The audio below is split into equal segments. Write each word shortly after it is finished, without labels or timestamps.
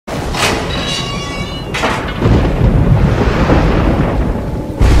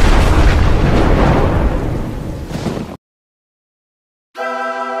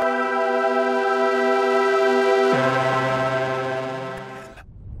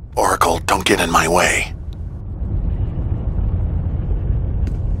don't get in my way.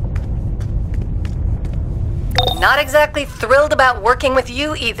 Not exactly thrilled about working with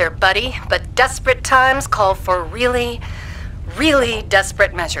you either, buddy, but desperate times call for really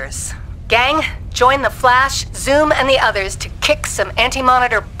desperate measures. Gang, join the Flash, Zoom, and the others to kick some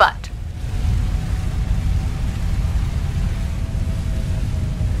anti-monitor butt.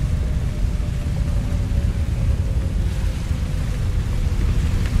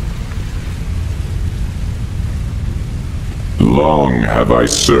 Long have I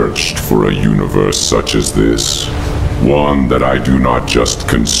searched for a universe such as this. One that I do not just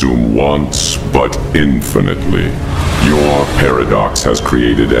consume once, but infinitely. Your paradox has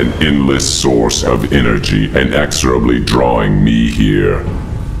created an endless source of energy, inexorably drawing me here.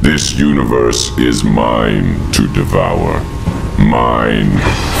 This universe is mine to devour. Mine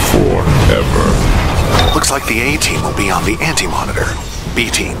forever. Looks like the A-Team will be on the anti-monitor.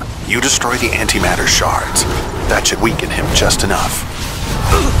 B-Team, you destroy the antimatter shards. That should weaken him just enough.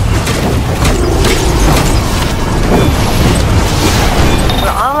 We're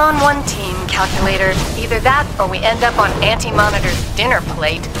all on one team, Calculator. Either that, or we end up on Anti-Monitor's dinner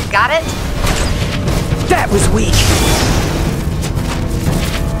plate. Got it? That was weak!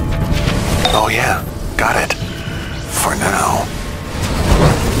 Oh yeah, got it. For now.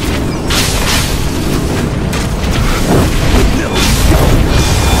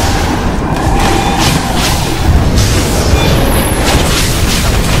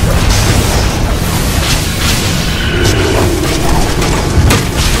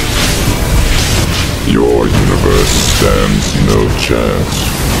 Your universe stands no chance.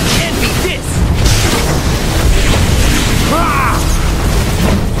 Envy this! Ah!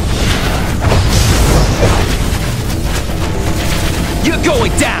 You're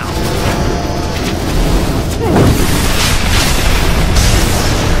going down!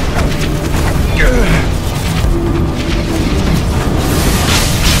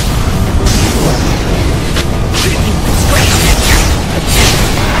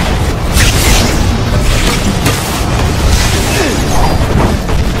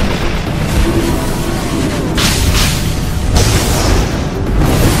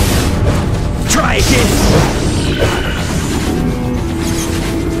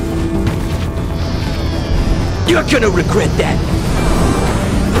 You're gonna regret that!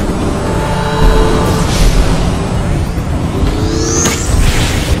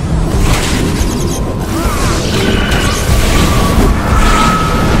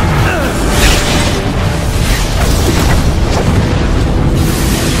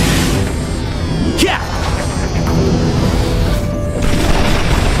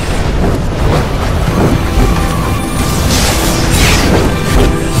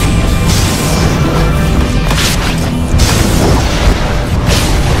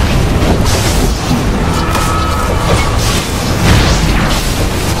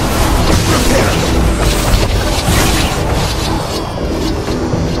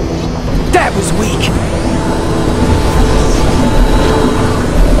 That was weak!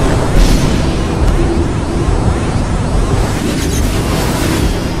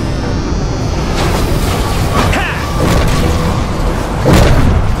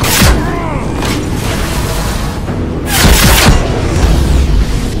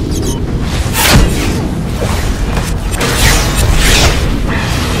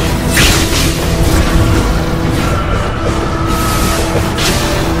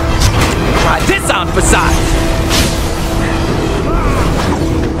 Besides!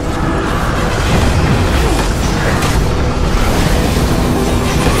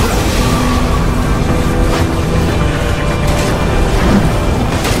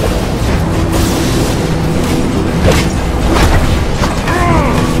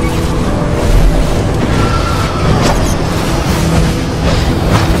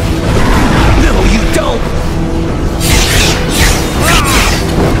 No, you don't!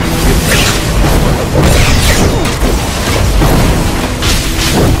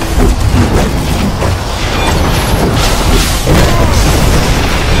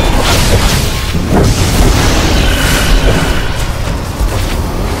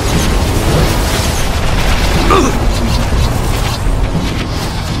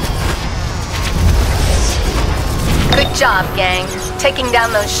 Good job, gang. Taking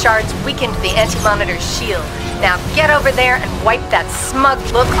down those shards weakened the anti-monitor's shield. Now get over there and wipe that smug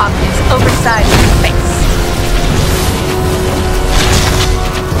look off his oversized face.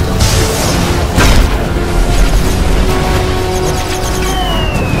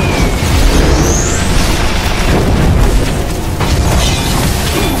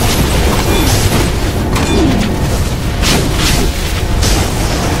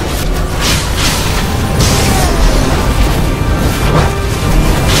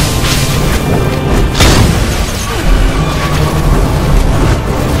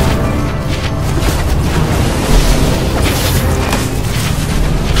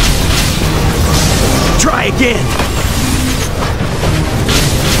 Try again!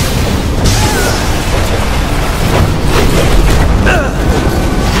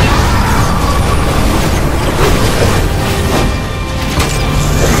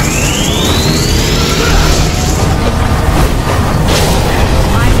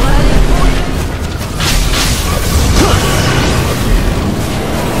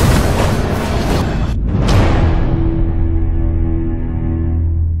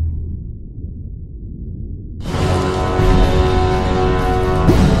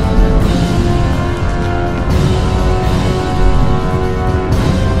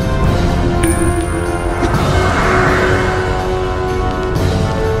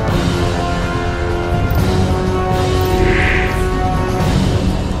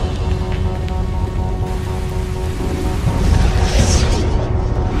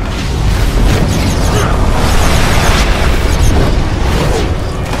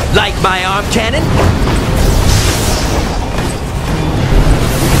 Like my arm cannon?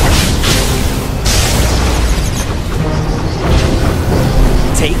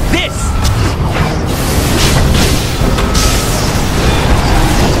 Take this!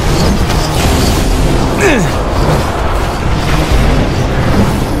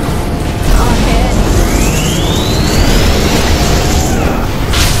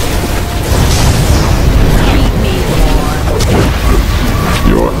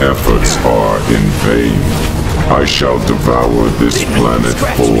 Efforts are in vain. I shall devour this planet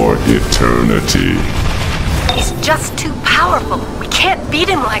for eternity. He's just too powerful. We can't beat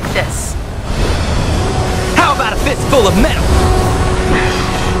him like this. How about a fistful of metal?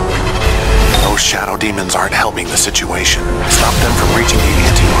 Those shadow demons aren't helping the situation. Stop them from reaching the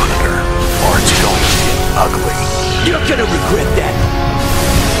anti-monitor, or it's going to get ugly. You're gonna regret that.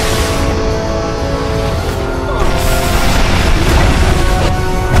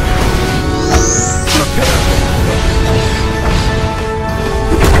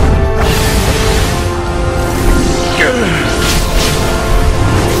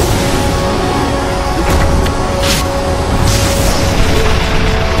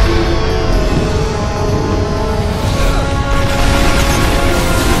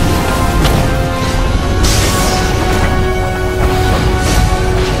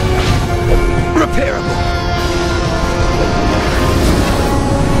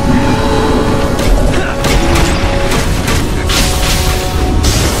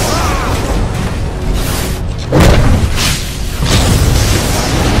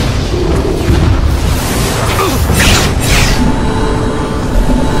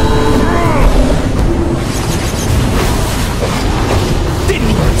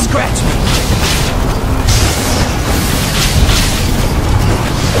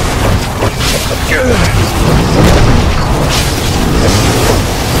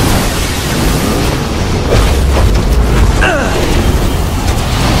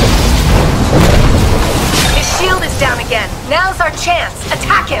 Now's our chance.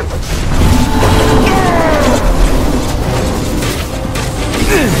 Attack him!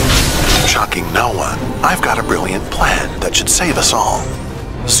 Shocking no one, I've got a brilliant plan that should save us all.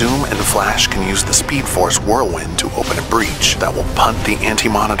 Zoom and Flash can use the Speed Force whirlwind to open a breach that will punt the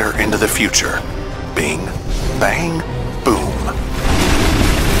anti-monitor into the future. Bing, bang, boom.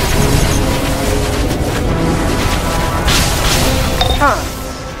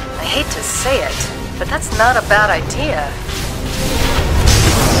 I hate to say it, but that's not a bad idea.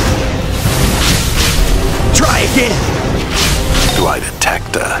 Try again! Do I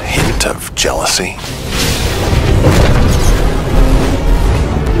detect a hint of jealousy?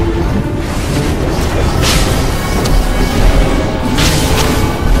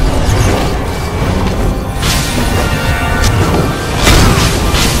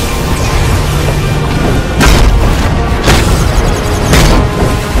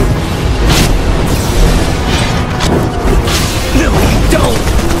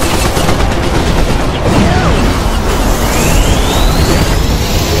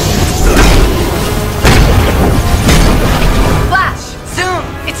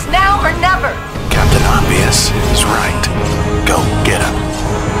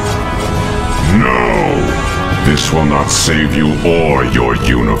 This will not save you or your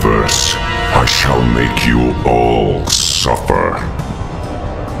universe. I shall make you all suffer.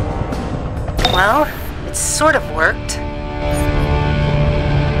 Well, it sort of worked.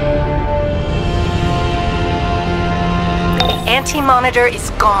 The anti-monitor is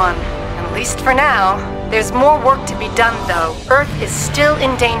gone, at least for now. There's more work to be done, though. Earth is still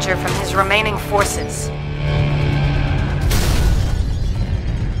in danger from his remaining forces.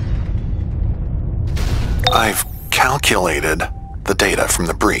 I've calculated the data from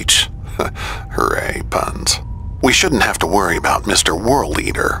the breach. Hooray, puns. We shouldn't have to worry about Mr. World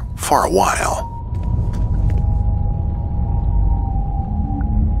Eater for a while.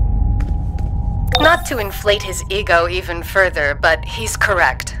 Not to inflate his ego even further, but he's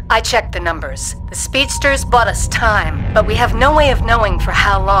correct. I checked the numbers. The speedsters bought us time, but we have no way of knowing for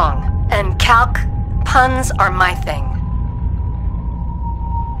how long. And calc, puns are my thing.